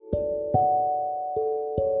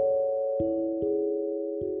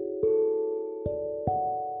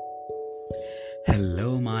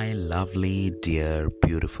lovely, dear,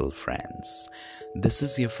 beautiful friends. This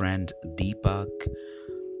is your friend Deepak.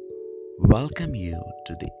 Welcome you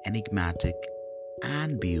to the enigmatic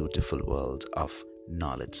and beautiful world of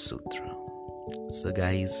Knowledge Sutra. So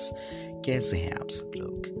guys, कैसे हैं आप सब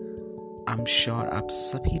लोग? I'm sure आप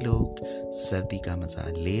सभी लोग सर्दी का मजा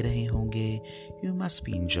ले रहे होंगे. You must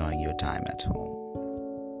be enjoying your time at home.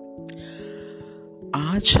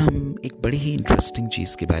 आज हम एक बड़ी ही इंटरेस्टिंग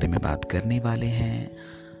चीज़ के बारे में बात करने वाले हैं,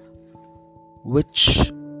 which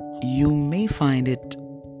you may find it,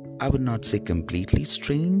 I would not say completely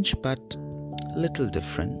strange, but little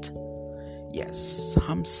different. Yes,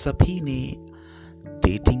 हम सभी ने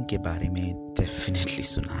dating के बारे में definitely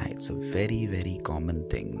सुना है. It's a very, very common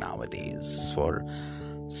thing nowadays for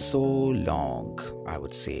so long, I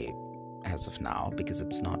would say, as of now, because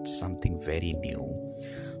it's not something very new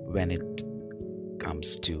when it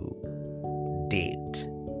comes to date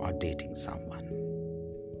or dating someone.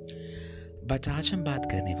 But आज हम बात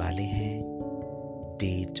करने वाले हैं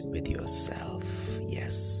date with yourself.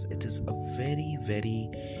 Yes, it is a very, very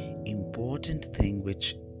important thing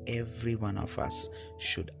which every one of us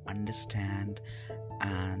should understand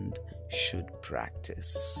and should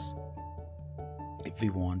practice if we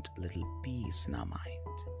want a little peace in our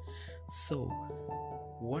mind. So,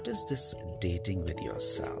 what is this dating with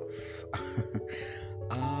yourself?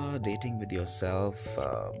 Dating with yourself,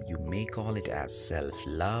 you may call it as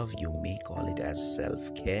self-love, you may call it as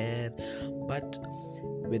self-care, but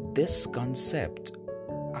with this concept,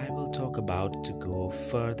 I will talk about to go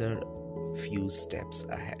further few steps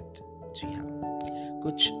ahead. जी हाँ,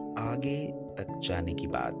 कुछ आगे तक जाने की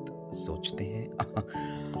बात सोचते हैं.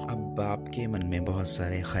 अब आपके मन में बहुत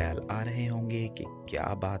सारे ख्याल आ रहे होंगे कि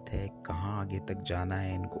क्या बात है, कहाँ आगे तक जाना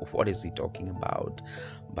है इनको, what is he talking about?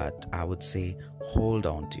 But I would say hold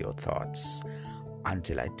on to your thoughts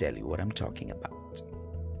until I tell you what I'm talking about.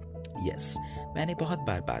 Yes, मैंने बहुत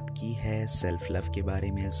बार बात की है सेल्फ लव के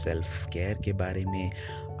बारे में, सेल्फ केयर के बारे में,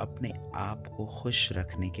 अपने आप को खुश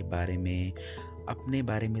रखने के बारे में, अपने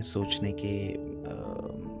बारे में सोचने के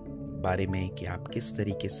बारे में कि आप किस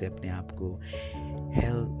तरीके से अपने आप को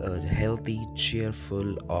हेल्थी,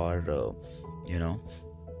 चीयरफुल और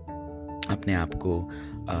अपने आप को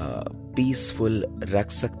पीसफुल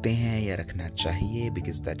रख सकते हैं या रखना चाहिए,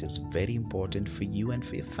 because that is very important for you and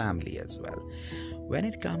for your family as well. When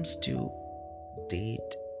it comes to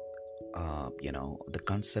date, the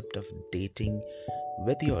concept of dating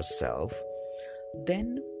with yourself,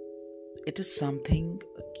 then it is something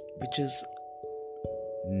which is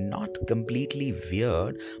not completely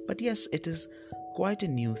weird, but yes, it is quite a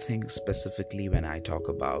new thing, specifically when I talk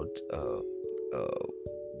about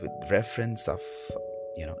with reference of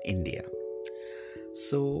India.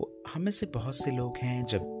 So हम में से बहुत से लोग हैं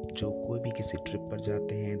जो कोई भी किसी ट्रिप पर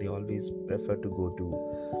जाते हैं, they always prefer to go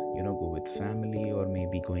with family or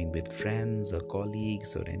maybe going with friends or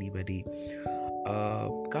colleagues or anybody.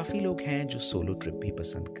 काफ़ी लोग हैं जो सोलो ट्रिप भी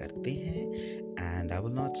पसंद करते हैं, and I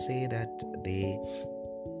will not say that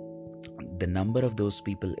the number of those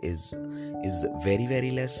people is very,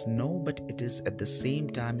 very less. No, but it is at the same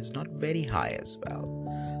time is not very high as well.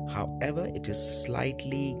 However, it is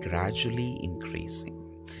slightly gradually increasing.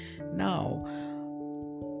 Now,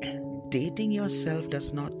 dating yourself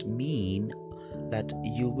does not mean that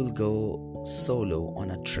you will go solo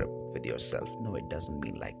on a trip with yourself. No, it doesn't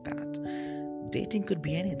mean like that. Dating could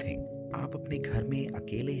be anything. आप अपने घर में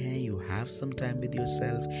अकेले हैं, you have some time with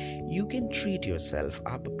yourself, you can treat yourself.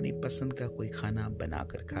 आप अपनी पसंद का कोई खाना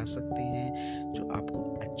बनाकर खा सकते हैं जो आपको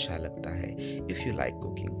अच्छा लगता है. If you like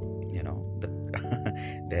cooking,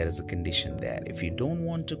 there is a condition there. If you don't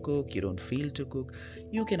want to cook, you don't feel to cook,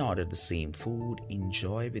 you can order the same food,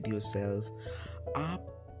 enjoy with yourself.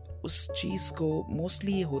 आप उस चीज़ को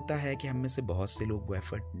मोस्टली ये होता है कि हम में से बहुत से लोग वो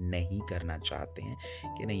एफर्ट नहीं करना चाहते हैं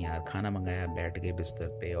कि नहीं यार, खाना मंगाया, बैठ गए बिस्तर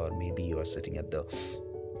पे, और may be you are sitting at the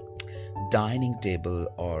dining table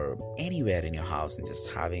or anywhere in your house and just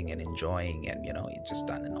having and enjoying and you just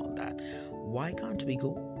done and all that. Why can't we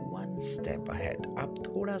go one step ahead? आप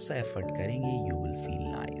थोड़ा सा effort करेंगे, you will feel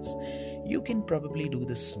nice. You can probably do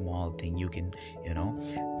the small thing. You can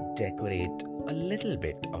decorate a little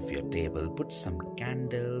bit of your table, put some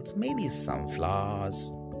candles, maybe some flowers,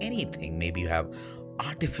 anything. Maybe you have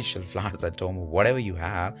artificial flowers at home, whatever you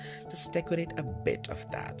have, just decorate a bit of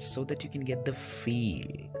that so that you can get the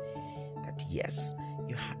feel that yes,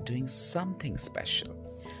 you're doing something special.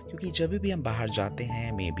 क्योंकि जब भी हम बाहर जाते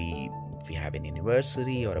हैं, maybe we have an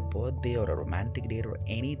anniversary or a birthday or a romantic date or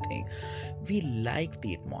anything, we like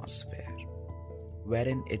the atmosphere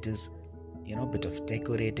wherein it is bit of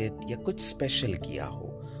decorated या कुछ special किया हो.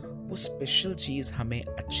 वो special चीज़ हमें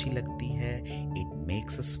अच्छी लगती है. It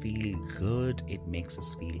makes us feel good, it makes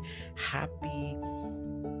us feel happy.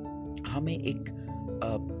 हमें एक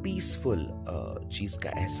पीसफुल चीज़ का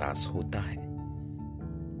एहसास होता है.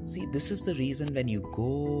 See, this is the reason when you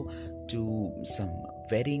go to some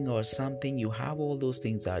wedding or something, you have all those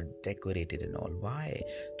things are decorated and all. Why?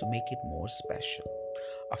 To make it more special.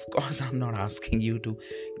 Of course, I'm not asking you to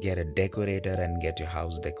get a decorator and get your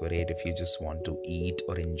house decorated if you just want to eat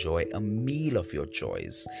or enjoy a meal of your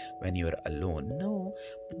choice when you're alone. No,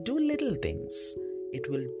 but do little things. It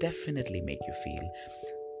will definitely make you feel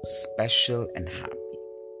special and happy.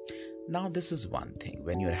 Now, this is one thing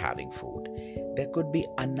when you're having food. There could be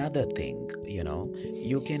another thing,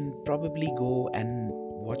 you can probably go and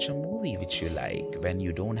watch a movie which you like when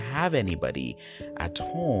you don't have anybody at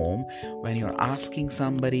home, when you're asking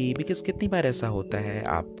somebody, because कितनी बार ऐसा होता है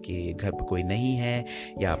आपके घर पे कोई नहीं है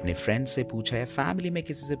या आपने फ्रेंड से पूछा या फैमिली में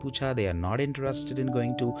किसी से पूछा, they are not interested in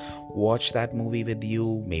going to watch that movie with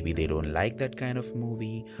you, maybe they don't like that kind of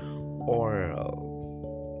movie, or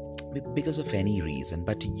because of any reason,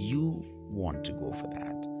 but you want to go for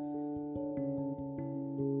that.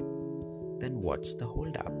 Then what's the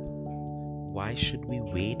hold up? Why should we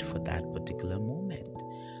wait for that particular moment?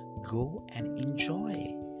 Go and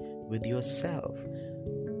enjoy with yourself.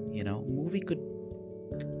 Movie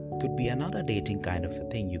could be another dating kind of a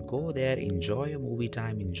thing. You go there, enjoy your movie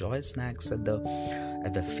time, enjoy snacks at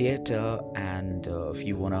the theater, and if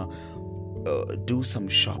you wanna do some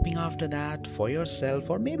shopping after that for yourself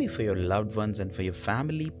or maybe for your loved ones and for your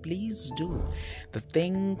family, please do. The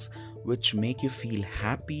things which make you feel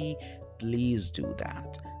happy, please do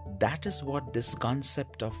that. That is what this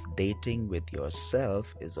concept of dating with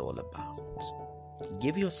yourself is all about.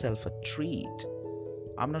 Give yourself a treat.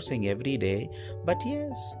 I'm not saying every day, but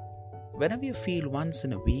yes, whenever you feel, once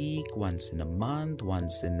in a week, once in a month,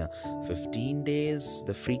 once in 15 days,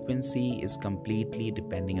 the frequency is completely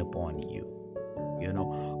depending upon you.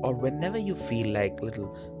 Or whenever you feel like a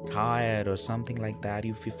little tired or something like that,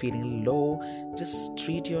 if you're feeling low, just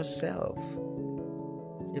treat yourself.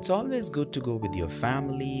 It's always good to go with your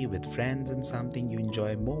family, with friends, and something you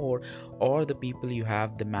enjoy more, or the people you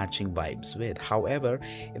have the matching vibes with. However,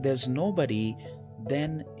 if there's nobody,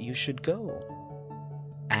 then you should go.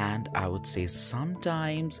 And I would say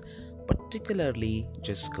sometimes, particularly,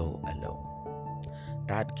 just go alone.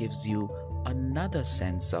 That gives you another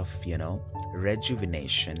sense of,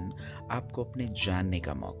 rejuvenation. आपको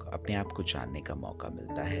अपने आप को जानने का मौका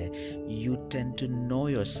मिलता है. You tend to know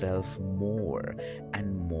yourself more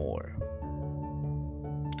and more.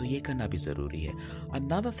 तो ये करना भी ज़रूरी है.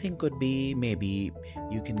 Another thing could be, maybe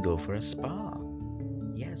you can go for a spa.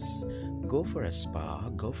 Yes, go for a spa,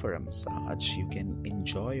 go for a massage. You can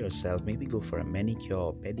enjoy yourself. Maybe go for a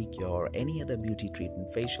manicure, pedicure, any other beauty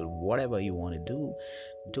treatment, facial, whatever you want to do.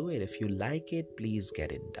 Do it. If you like it, please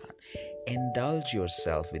get it done. Indulge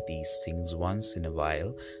yourself with these things once in a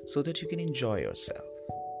while so that you can enjoy yourself.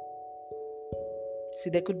 See,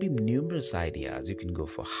 there could be numerous ideas. You can go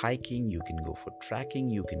for hiking, you can go for trekking,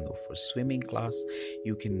 you can go for swimming class,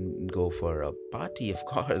 you can go for a party, of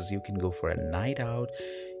course, you can go for a night out.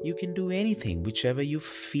 You can do anything, whichever you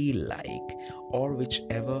feel like, or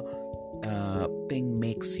whichever thing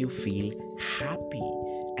makes you feel happy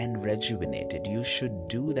and rejuvenated. You should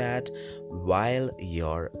do that while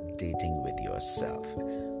you're dating with yourself.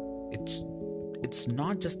 It's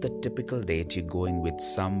not just the typical date you're going with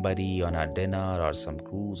somebody on a dinner or some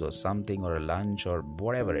cruise or something, or a lunch or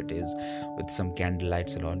whatever it is with some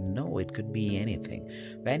candlelights and all. No, it could be anything.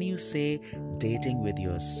 When you say dating with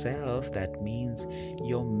yourself, that means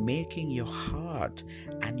you're making your heart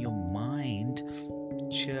and your mind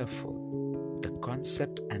cheerful. The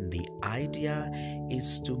concept and the idea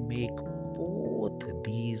is to make both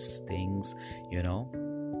these things,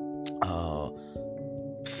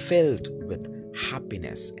 filled with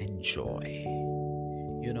happiness and joy.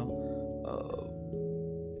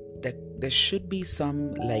 There should be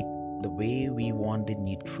some, like the way we want the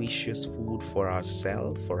nutritious food for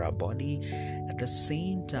ourselves, for our body. At the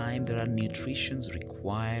same time, there are nutritions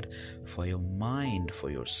required for your mind,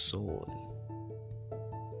 for your soul.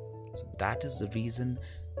 So that is the reason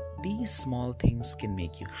these small things can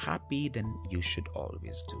make you happy. Then you should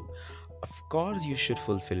always do. Of course, you should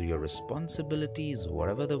fulfill your responsibilities,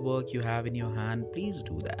 whatever the work you have in your hand, please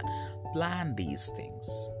do that. Plan these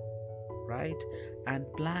things, right? And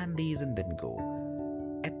plan these and then go.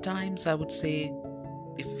 At times, I would say,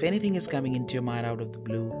 if anything is coming into your mind out of the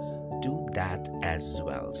blue, do that as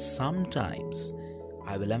well. Sometimes,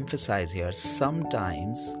 I will emphasize here,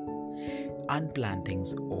 sometimes unplanned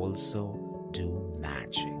things also do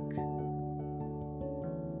magic.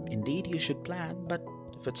 Indeed, you should plan, but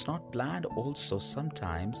If it's not planned also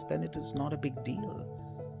sometimes, then it is not a big deal.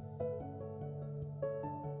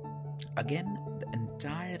 Again, the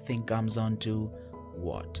entire thing comes on to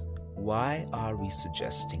what? Why are we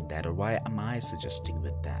suggesting that, or why am I suggesting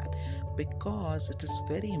with that? Because it is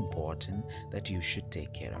very important that you should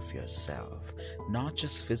take care of yourself, not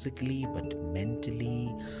just physically but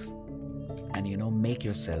mentally, and make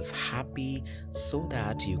yourself happy so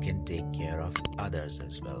that you can take care of others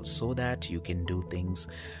as well, so that you can do things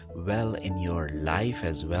well in your life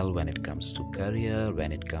as well, when it comes to career,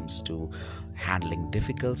 when it comes to handling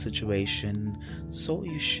difficult situation. So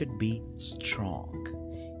you should be strong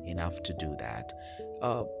enough to do that.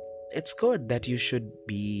 It's good that you should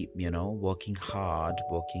be working hard,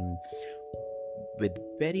 working with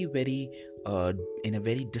very in a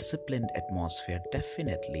very disciplined atmosphere,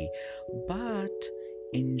 definitely, but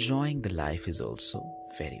enjoying the life is also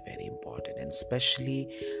very important, and especially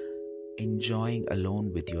enjoying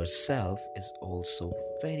alone with yourself is also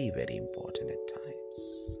very important at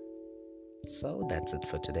times. So that's it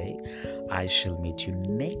for today. I shall meet you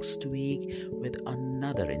next week with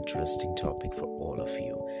another interesting topic for all of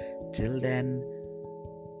you. Till then,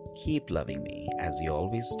 keep loving me as you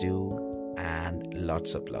always do, and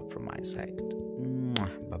lots of love from my side.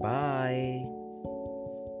 Bye bye.